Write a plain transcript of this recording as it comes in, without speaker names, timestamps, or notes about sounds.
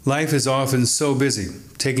Life is often so busy,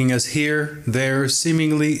 taking us here, there,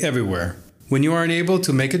 seemingly everywhere. When you are unable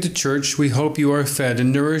to make it to church, we hope you are fed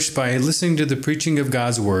and nourished by listening to the preaching of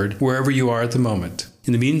God's Word wherever you are at the moment.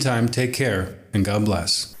 In the meantime, take care, and God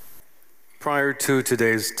bless. Prior to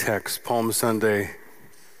today's text, Palm Sunday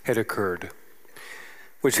had occurred,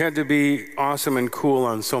 which had to be awesome and cool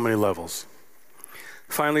on so many levels.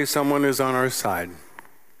 Finally, someone is on our side.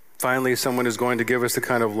 Finally, someone is going to give us the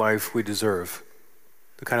kind of life we deserve,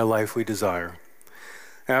 the kind of life we desire.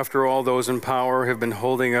 After all, those in power have been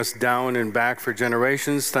holding us down and back for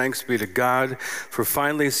generations. Thanks be to God for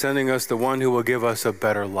finally sending us the one who will give us a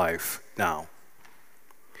better life now.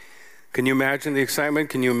 Can you imagine the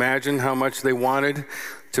excitement? Can you imagine how much they wanted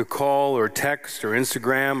to call or text or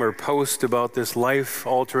Instagram or post about this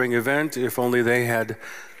life-altering event if only they had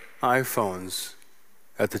iPhones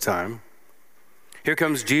at the time? Here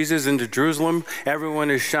comes Jesus into Jerusalem.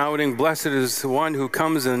 Everyone is shouting, "Blessed is the one who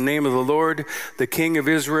comes in the name of the Lord, the King of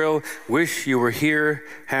Israel. Wish you were here."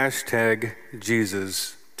 Hashtag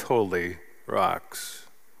Jesus totally rocks.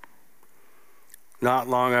 Not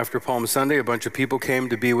long after Palm Sunday, a bunch of people came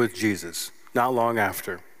to be with Jesus. Not long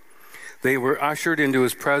after. They were ushered into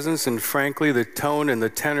his presence, and frankly, the tone and the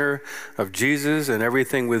tenor of Jesus and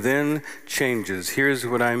everything within changes. Here's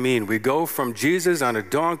what I mean. We go from Jesus on a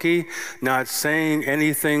donkey, not saying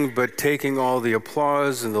anything, but taking all the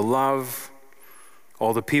applause and the love.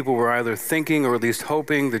 All the people were either thinking or at least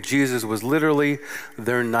hoping that Jesus was literally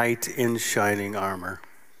their knight in shining armor.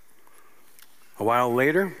 A while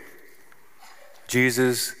later,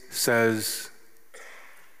 Jesus says,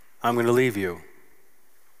 "I'm going to leave you."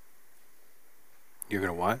 You're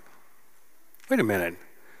going to what? Wait a minute.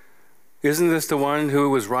 Isn't this the one who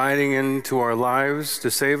was riding into our lives to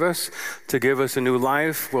save us, to give us a new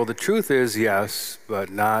life? Well, the truth is yes, but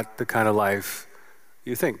not the kind of life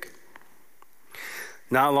you think.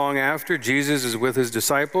 Not long after, Jesus is with his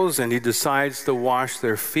disciples, and he decides to wash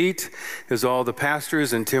their feet. As all the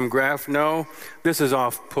pastors and Tim Graff know, this is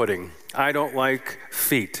off-putting. I don't like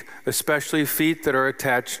feet, especially feet that are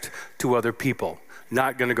attached to other people.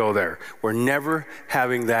 Not going to go there. We're never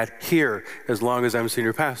having that here as long as I'm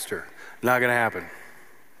senior pastor. Not going to happen.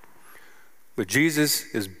 But Jesus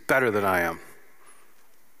is better than I am.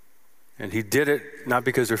 And he did it not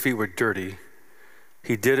because their feet were dirty.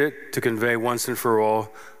 He did it to convey once and for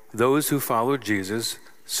all, those who follow Jesus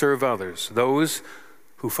serve others. Those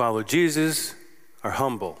who follow Jesus are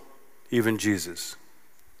humble, even Jesus.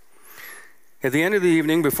 At the end of the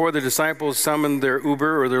evening, before the disciples summoned their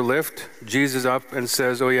Uber or their Lyft, Jesus up and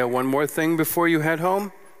says, "Oh yeah, one more thing before you head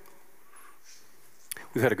home.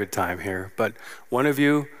 We've had a good time here, but one of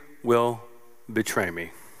you will betray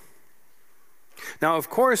me." Now, of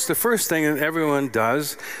course, the first thing that everyone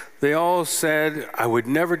does, they all said, "I would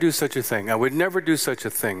never do such a thing. I would never do such a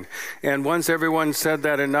thing." And once everyone said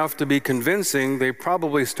that enough to be convincing, they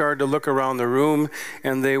probably started to look around the room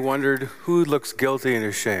and they wondered who looks guilty and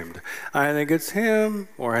ashamed. I think it's him,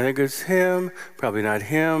 or I think it's him. Probably not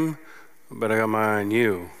him, but I got my eye on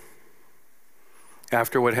you.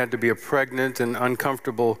 After what had to be a pregnant and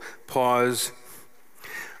uncomfortable pause,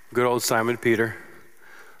 good old Simon Peter,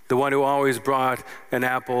 the one who always brought an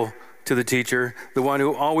apple to the teacher, the one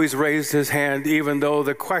who always raised his hand even though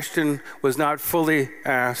the question was not fully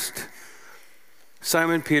asked.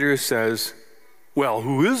 Simon Peter says, "Well,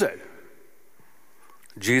 who is it?"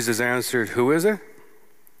 Jesus answered, "Who is it?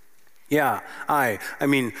 Yeah, I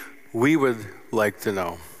mean, we would like to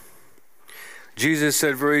know." Jesus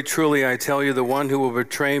said, "Very truly, I tell you, the one who will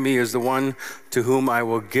betray me is the one to whom I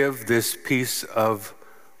will give this piece of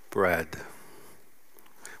bread."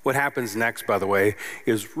 What happens next, by the way,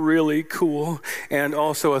 is really cool and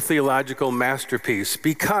also a theological masterpiece,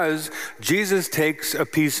 because Jesus takes a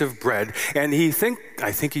piece of bread and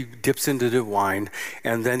I think he dips into the wine,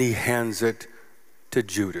 and then he hands it to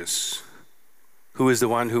Judas, who is the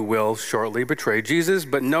one who will shortly betray Jesus.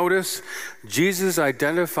 But notice, Jesus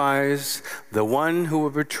identifies the one who will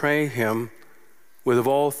betray him with, of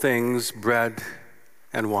all things, bread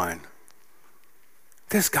and wine.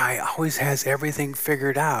 This guy always has everything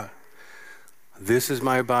figured out. This is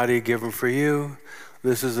my body given for you.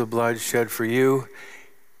 This is the blood shed for you.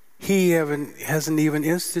 He hasn't even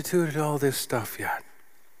instituted all this stuff yet.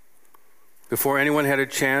 Before anyone had a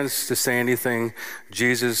chance to say anything,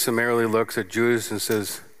 Jesus summarily looks at Judas and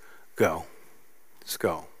says, "Go. Just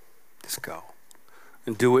go. Just go.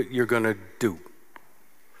 And do what you're going to do."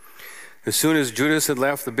 As soon as Judas had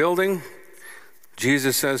left the building,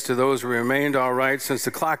 Jesus says to those who remained, "All right, since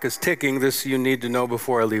the clock is ticking, this you need to know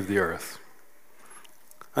before I leave the earth.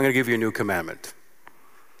 I'm going to give you a new commandment.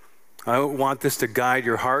 I want this to guide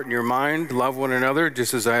your heart and your mind. Love one another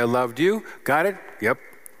just as I loved you. Got it? Yep.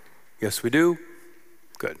 Yes, we do.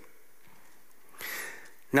 Good.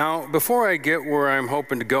 Now, before I get where I'm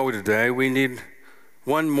hoping to go today, we need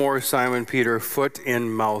one more Simon Peter foot in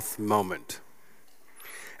mouth moment.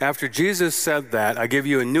 After Jesus said that, I give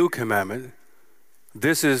you a new commandment.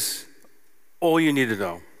 This is all you need to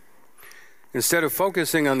know. Instead of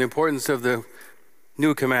focusing on the importance of the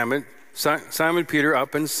new commandment, Simon Peter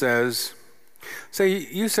up and says, "Say,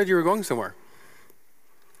 you said you were going somewhere.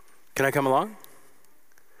 Can I come along?"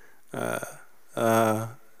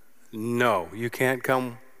 No, you can't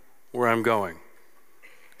come where I'm going.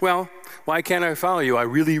 Well, why can't I follow you? I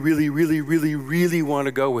really, really, really, really, really want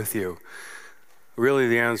to go with you. Really,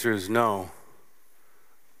 the answer is no.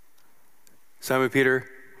 Simon Peter,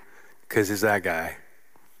 because he's that guy,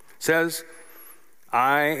 says,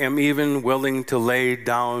 "I am even willing to lay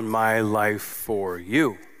down my life for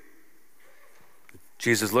you."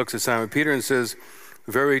 Jesus looks at Simon Peter and says,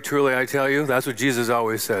 "Very truly I tell you," that's what Jesus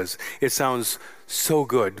always says. It sounds so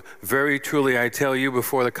good. "Very truly I tell you,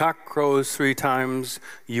 before the cock crows 3 times,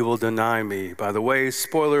 you will deny me." By the way,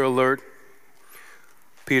 spoiler alert,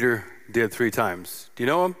 Peter did 3 times. Do you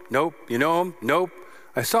know him? Nope. You know him? Nope.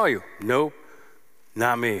 I saw you. Nope.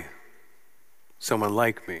 Not me. Someone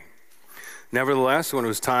like me. Nevertheless, when it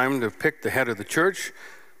was time to pick the head of the church,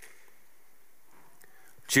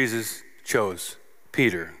 Jesus chose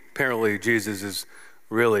Peter. Apparently, Jesus is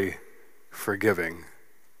really forgiving.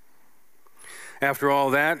 After all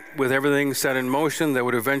that, with everything set in motion that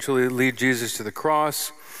would eventually lead Jesus to the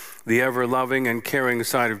cross, the ever-loving and caring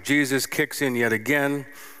side of Jesus kicks in yet again,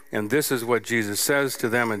 and this is what Jesus says to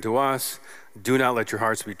them and to us: "Do not let your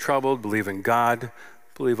hearts be troubled. Believe in God.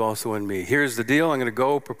 Believe also in me." Here's the deal. I'm going to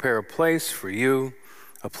go prepare a place for you,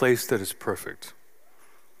 a place that is perfect.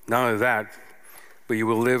 Not only that, but you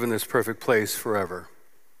will live in this perfect place forever.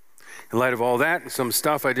 In light of all that and some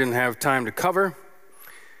stuff I didn't have time to cover,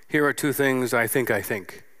 here are 2 things I think.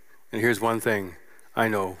 And here's one thing I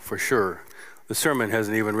know for sure. The sermon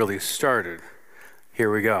hasn't even really started.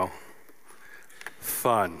 Here we go.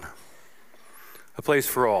 Fun. A place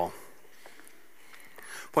for all.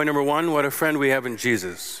 Point number 1, what a friend we have in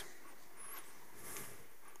Jesus.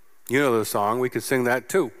 You know the song, we could sing that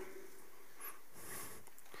too.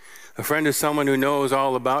 A friend is someone who knows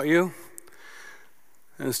all about you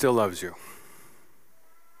and still loves you.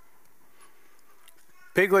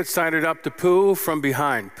 Piglet sided up to Pooh from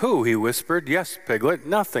behind. "Pooh," he whispered. "Yes, Piglet."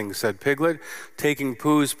 "Nothing," said Piglet, taking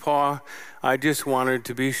Pooh's paw. "I just wanted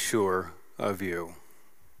to be sure of you."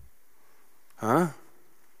 Huh?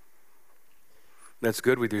 That's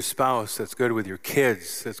good with your spouse. That's good with your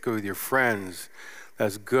kids. That's good with your friends.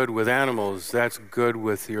 That's good with animals. That's good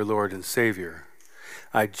with your Lord and Savior.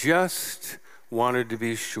 I just wanted to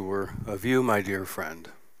be sure of you, my dear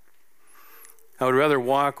friend. I would rather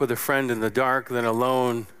walk with a friend in the dark than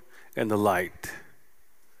alone in the light.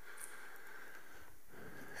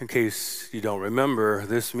 In case you don't remember,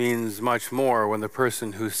 this means much more when the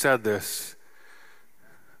person who said this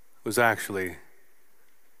was actually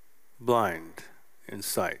blind in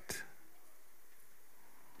sight.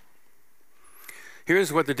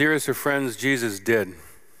 Here's what the dearest of friends Jesus did.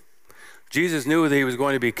 Jesus knew that he was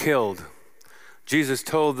going to be killed. Jesus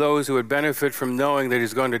told those who would benefit from knowing that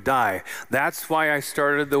he's going to die. That's why I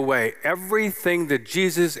started the way. Everything that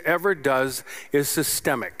Jesus ever does is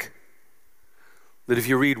systemic. That if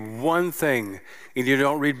you read one thing and you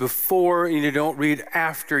don't read before and you don't read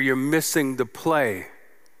after, you're missing the play.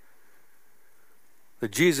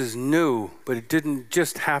 That Jesus knew, but it didn't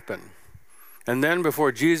just happen. And then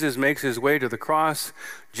before Jesus makes his way to the cross,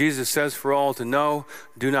 Jesus says for all to know,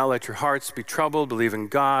 "Do not let your hearts be troubled. Believe in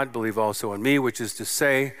God. Believe also in me," which is to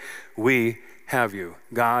say, we have you.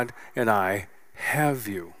 God and I have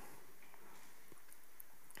you.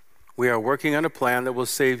 We are working on a plan that will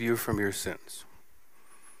save you from your sins.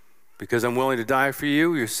 Because I'm willing to die for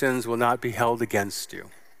you, your sins will not be held against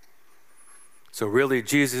you. So really,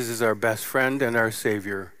 Jesus is our best friend and our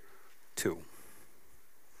Savior too.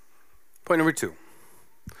 Point number 2.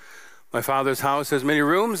 My Father's house has many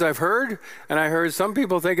rooms, I've heard, and I heard some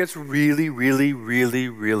people think it's really, really, really,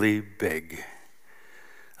 really big.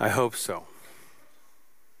 I hope so.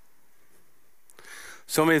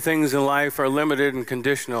 So many things in life are limited and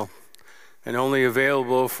conditional and only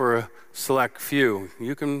available for a select few.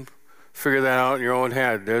 You can figure that out in your own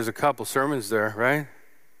head. There's a couple sermons there, right?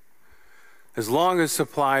 As long as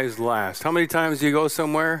supplies last. How many times do you go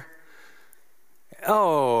somewhere?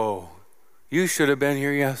 "Oh, you should have been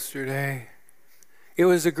here yesterday. It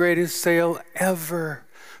was the greatest sale ever.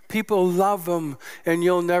 People love them, and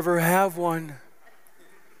you'll never have one."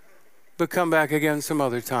 but come back again some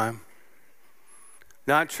other time.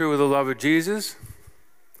 Not true with the love of Jesus.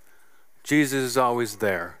 Jesus is always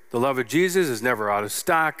there. The love of Jesus is never out of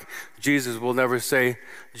stock. Jesus will never say,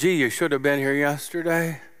 gee, you should have been here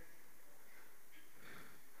yesterday.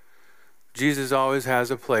 Jesus always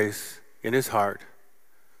has a place in his heart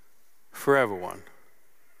for everyone,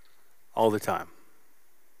 all the time.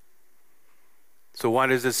 So why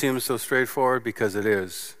does it seem so straightforward? Because it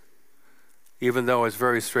is. Even though it's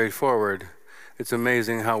very straightforward, it's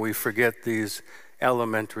amazing how we forget these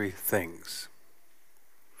elementary things.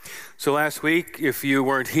 So last week, if you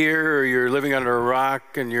weren't here or you're living under a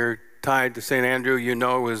rock and you're tied to St. Andrew, you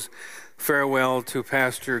know it was farewell to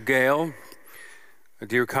Pastor Gail, a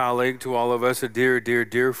dear colleague to all of us, a dear, dear,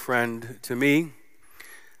 dear friend to me.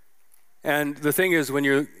 And the thing is, when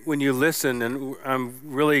you listen, and I'm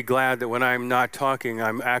really glad that when I'm not talking,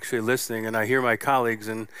 I'm actually listening, and I hear my colleagues,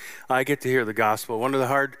 and I get to hear the gospel. One of the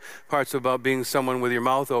hard parts about being someone with your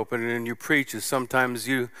mouth open and you preach is sometimes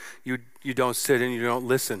you don't sit and you don't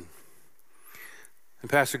listen.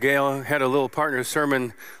 And Pastor Gail had a little partner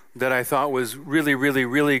sermon that I thought was really, really,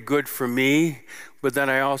 really good for me, but then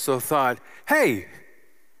I also thought, hey,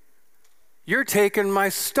 you're taking my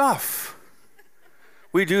stuff.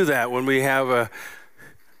 We do that when we have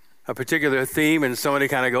a particular theme and somebody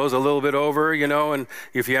kind of goes a little bit over, and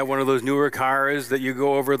if you have one of those newer cars that you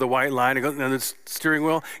go over the white line and the steering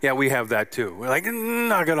wheel, yeah, we have that too. We're like,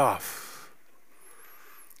 knock it off.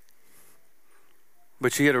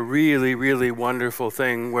 But she had a really, really wonderful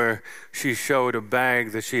thing where she showed a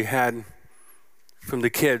bag that she had from the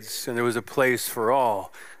kids, and there was a place for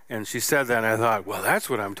all. And she said that, and I thought, well, that's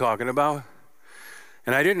what I'm talking about.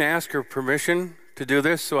 And I didn't ask her permission to do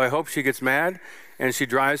this, so I hope she gets mad and she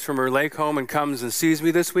drives from her lake home and comes and sees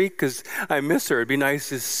me this week because I miss her. It'd be nice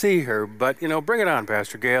to see her, but bring it on,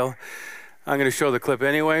 Pastor Gail. I'm going to show the clip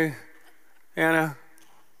anyway. Anna,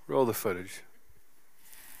 roll the footage.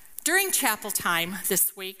 During chapel time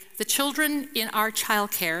this week, the children in our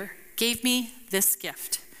childcare gave me this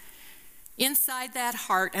gift. Inside that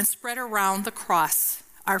heart and spread around the cross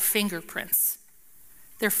are fingerprints.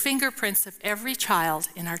 They're fingerprints of every child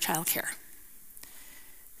in our childcare.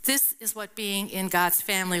 This is what being in God's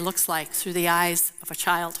family looks like through the eyes of a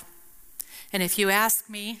child. And if you ask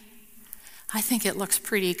me, I think it looks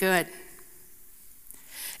pretty good.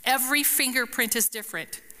 Every fingerprint is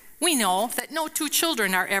different. We know that no two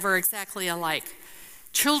children are ever exactly alike.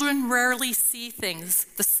 Children rarely see things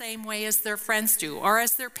the same way as their friends do, or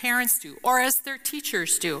as their parents do, or as their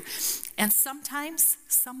teachers do. And sometimes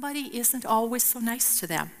somebody isn't always so nice to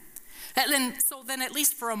them. So then at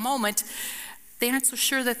least for a moment, they aren't so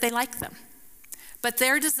sure that they like them. But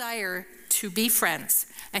their desire to be friends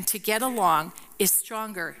and to get along is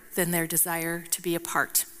stronger than their desire to be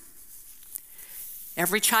apart.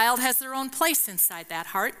 Every child has their own place inside that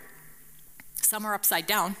heart. Some are upside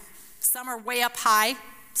down. Some are way up high.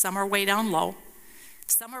 Some are way down low.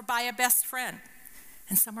 Some are by a best friend.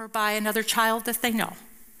 And some are by another child that they know.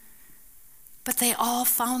 But they all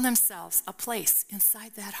found themselves a place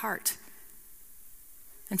inside that heart.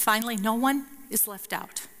 And finally, no one is left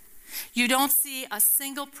out. You don't see a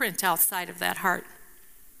single print outside of that heart.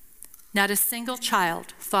 Not a single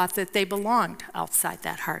child thought that they belonged outside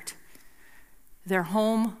that heart. Their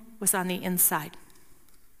home was on the inside.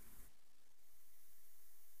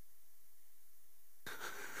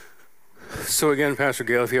 So again, Pastor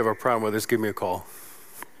Gail, if you have a problem with this, give me a call.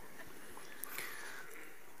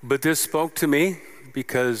 But this spoke to me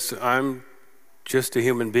because I'm just a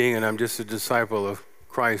human being and I'm just a disciple of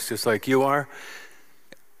Christ, just like you are.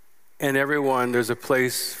 And there's a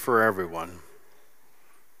place for everyone.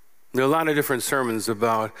 There are a lot of different sermons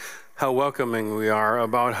about how welcoming we are,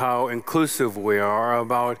 about how inclusive we are,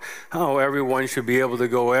 about how everyone should be able to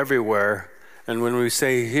go everywhere. And when we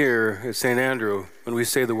say here at St. Andrew, when we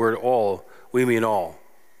say the word all, we mean all.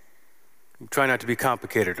 Try not to be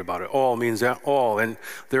complicated about it. All means all. And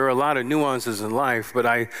there are a lot of nuances in life, but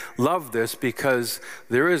I love this because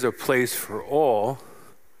there is a place for all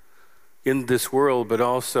in this world, but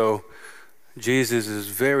also Jesus is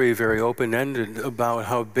very, very open-ended about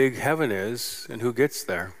how big heaven is and who gets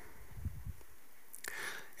there.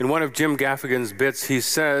 In one of Jim Gaffigan's bits, he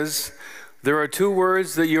says, there are two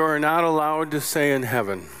words that you are not allowed to say in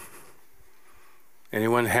heaven.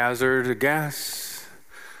 Anyone hazard a guess?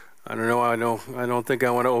 I don't know. I don't think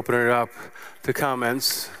I want to open it up to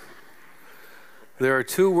comments. There are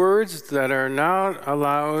two words that are not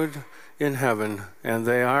allowed in heaven, and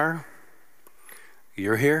they are,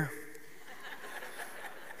 you're here.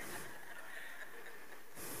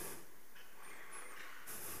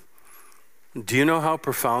 Do you know how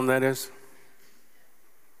profound that is?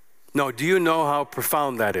 No, do you know how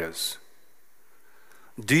profound that is?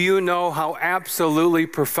 Do you know how absolutely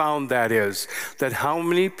profound that is? That how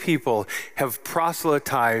many people have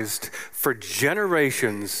proselytized for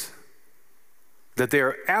generations that they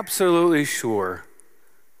are absolutely sure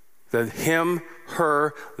that him,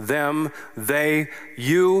 her, them, they,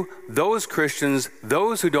 you, those Christians,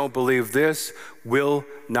 those who don't believe this, will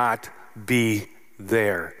not be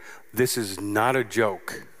there. This is not a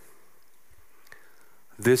joke.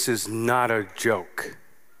 This is not a joke.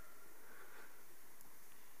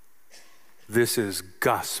 This is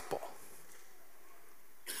gospel.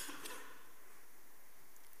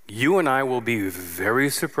 You and I will be very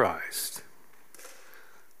surprised.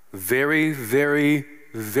 Very, very,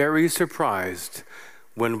 very surprised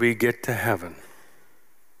when we get to heaven.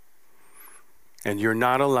 And you're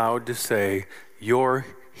not allowed to say, you're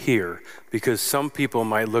here, because some people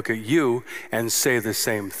might look at you and say the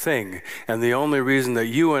same thing. And the only reason that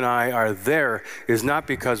you and I are there is not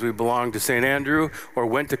because we belong to St. Andrew or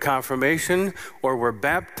went to confirmation or were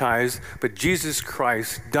baptized, but Jesus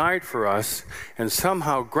Christ died for us and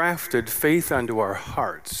somehow grafted faith onto our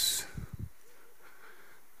hearts.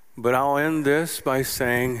 But I'll end this by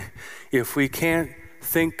saying, if we can't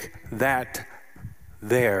think that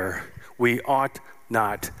there, we ought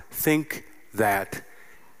not think that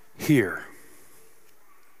here.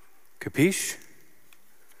 Capiche?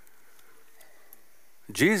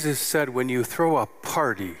 Jesus said, when you throw a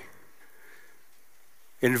party,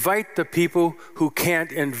 invite the people who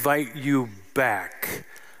can't invite you back,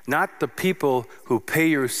 not the people who pay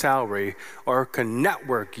your salary or can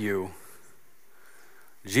network you.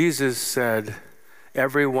 Jesus said,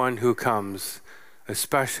 everyone who comes,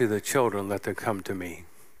 especially the children, let them come to me.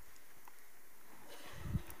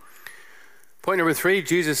 Point number 3,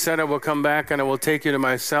 Jesus said, I will come back and I will take you to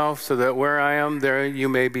myself so that where I am, there you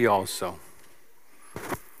may be also.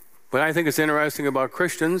 What I think is interesting about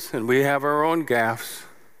Christians, and we have our own gaffes,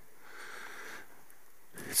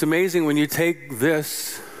 it's amazing when you take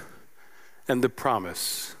this and the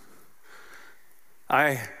promise.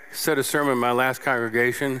 I said a sermon in my last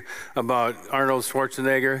congregation about Arnold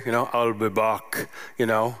Schwarzenegger, I'll be back,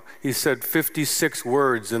 He said 56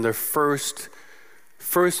 words in the first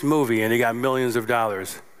movie, and he got millions of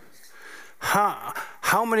dollars.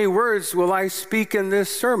 How many words will I speak in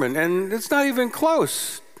this sermon? And it's not even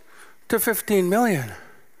close to 15 million.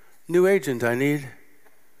 New agent I need.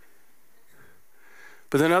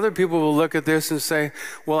 But then other people will look at this and say,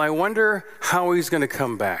 well, I wonder how he's going to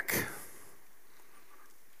come back.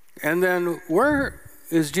 And then where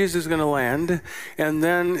is Jesus going to land? And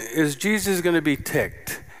then is Jesus going to be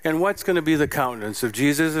ticked? And what's going to be the countenance of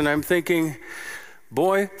Jesus? And I'm thinking,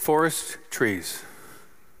 boy, forest, trees.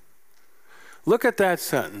 Look at that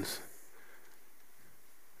sentence.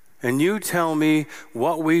 And you tell me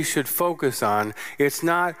what we should focus on. It's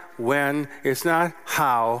not when, it's not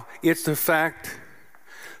how, it's the fact,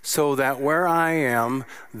 so that where I am,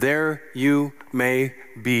 there you may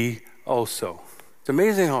be also. It's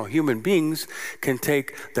amazing how human beings can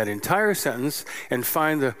take that entire sentence and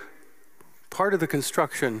find the part of the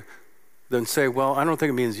construction, then say, well, I don't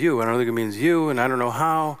think it means you, I don't think it means you, and I don't know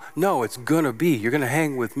how. No, it's going to be. You're going to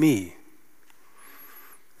hang with me.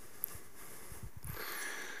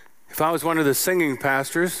 If I was one of the singing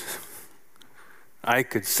pastors, I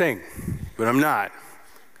could sing, but I'm not,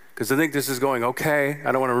 because I think this is going okay.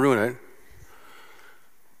 I don't want to ruin it.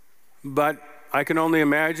 But I can only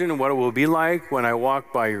imagine what it will be like when I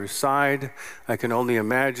walk by your side. I can only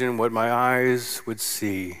imagine what my eyes would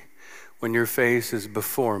see when your face is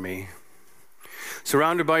before me.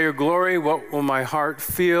 Surrounded by your glory, what will my heart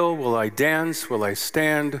feel? Will I dance? Will I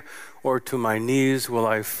stand? Or to my knees will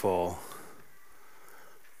I fall?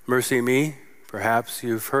 Mercy Me, perhaps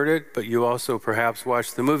you've heard it, but you also perhaps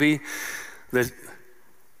watched the movie that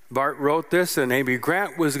Bart wrote this, and Amy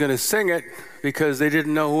Grant was going to sing it because they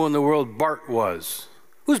didn't know who in the world Bart was.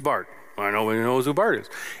 Who's Bart? I know nobody knows who Bart is.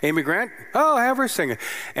 Amy Grant? Oh, have her sing it.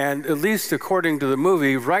 And at least according to the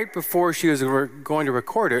movie, right before she was going to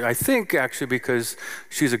record it, I think actually because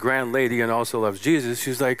she's a grand lady and also loves Jesus,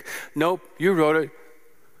 she's like, nope, you wrote it.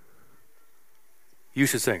 You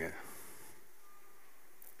should sing it.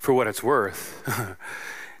 For what it's worth,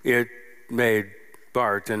 it made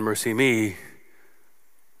Bart and Mercy Me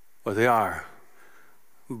what they are.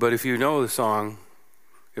 But if you know the song,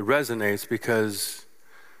 it resonates because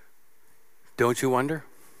don't you wonder?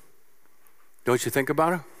 Don't you think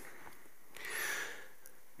about it?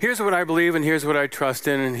 Here's what I believe, and here's what I trust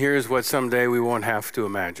in, and here's what someday we won't have to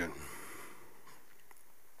imagine.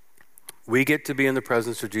 We get to be in the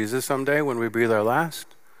presence of Jesus someday when we breathe our last.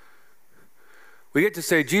 We get to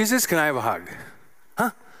say, Jesus, can I have a hug?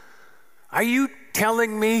 Huh? Are you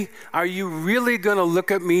telling me, are you really going to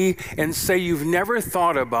look at me and say you've never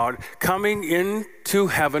thought about coming into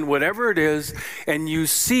heaven, whatever it is, and you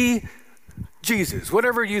see Jesus,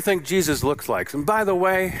 whatever you think Jesus looks like? And by the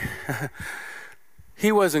way,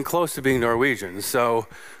 he wasn't close to being Norwegian, so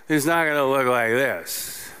he's not going to look like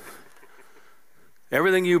this.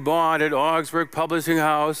 Everything you bought at Augsburg Publishing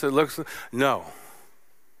House, it looks, no.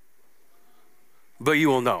 But you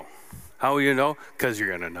will know. How will you know? Because you're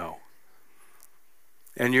going to know.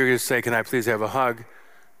 And you're going to say, can I please have a hug?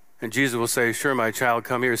 And Jesus will say, sure, my child,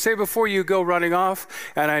 come here. Say before you go running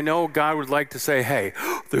off, and I know God would like to say, hey,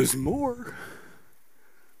 there's more.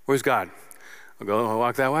 Where's God? I'll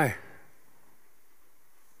walk that way.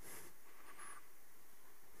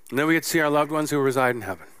 And then we get to see our loved ones who reside in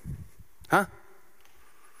heaven. Huh?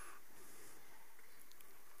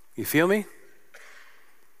 You feel me?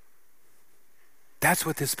 That's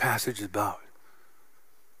what this passage is about.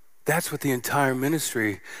 That's what the entire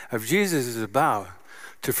ministry of Jesus is about,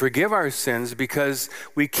 to forgive our sins, because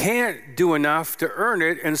we can't do enough to earn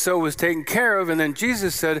it, and so it was taken care of. And then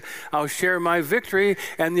Jesus said, I'll share my victory,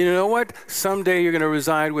 and you know what? Someday you're going to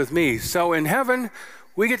reside with me. So in heaven,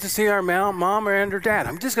 we get to see our mom and her dad.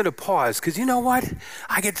 I'm just going to pause, because you know what?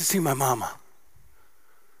 I get to see my mama.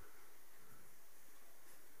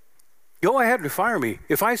 Go ahead and fire me.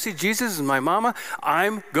 If I see Jesus and my mama,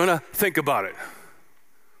 I'm going to think about it,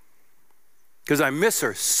 because I miss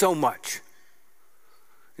her so much.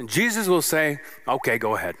 And Jesus will say, okay,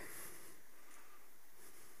 go ahead.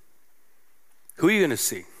 Who are you going to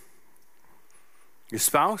see? Your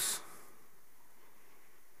spouse?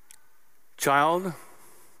 Child?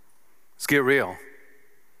 Let's get real.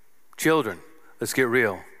 Children? Let's get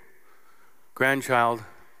real. Grandchild?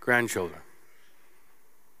 Grandchildren?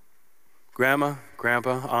 Grandma,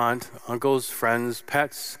 grandpa, aunt, uncles, friends,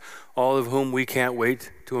 pets, all of whom we can't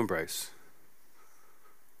wait to embrace.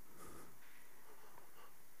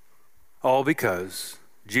 All because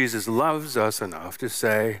Jesus loves us enough to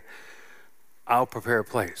say, I'll prepare a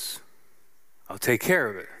place. I'll take care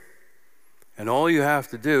of it. And all you have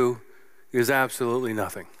to do is absolutely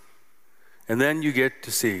nothing. And then you get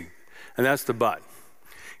to see. And that's the but.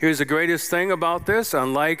 Here's the greatest thing about this.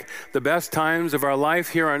 Unlike the best times of our life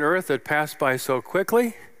here on earth that pass by so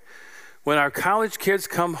quickly, when our college kids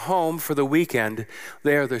come home for the weekend,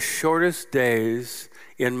 they are the shortest days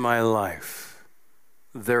in my life.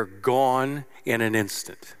 They're gone in an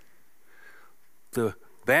instant. The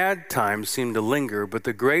bad times seem to linger, but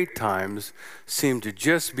the great times seem to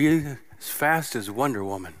just be as fast as Wonder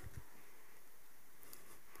Woman.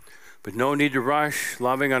 But no need to rush,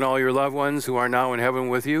 loving on all your loved ones who are now in heaven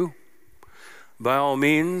with you. By all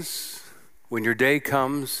means, when your day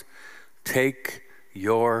comes, take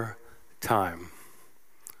your time.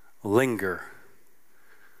 Linger.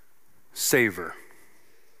 Savor.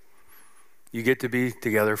 You get to be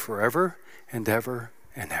together forever and ever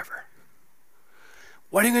and ever.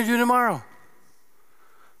 What are you going to do tomorrow?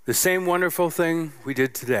 The same wonderful thing we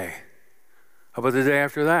did today. How about the day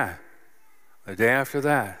after that? The day after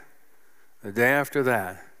that? The day after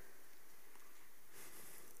that?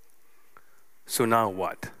 So now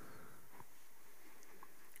what?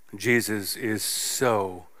 Jesus is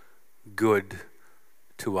so good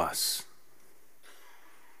to us.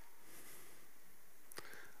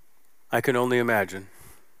 I can only imagine,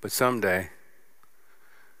 but someday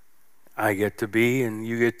I get to be, and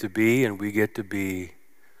you get to be, and we get to be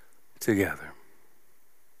together.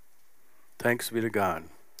 Thanks be to God,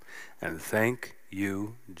 and thank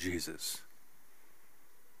you, Jesus.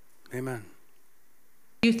 Amen.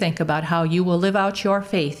 You think about how you will live out your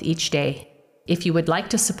faith each day. If you would like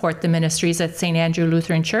to support the ministries at St. Andrew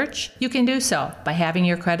Lutheran Church, you can do so by having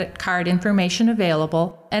your credit card information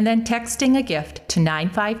available and then texting a gift to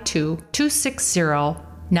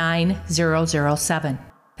 952-260-9007.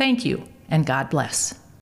 Thank you, and God bless.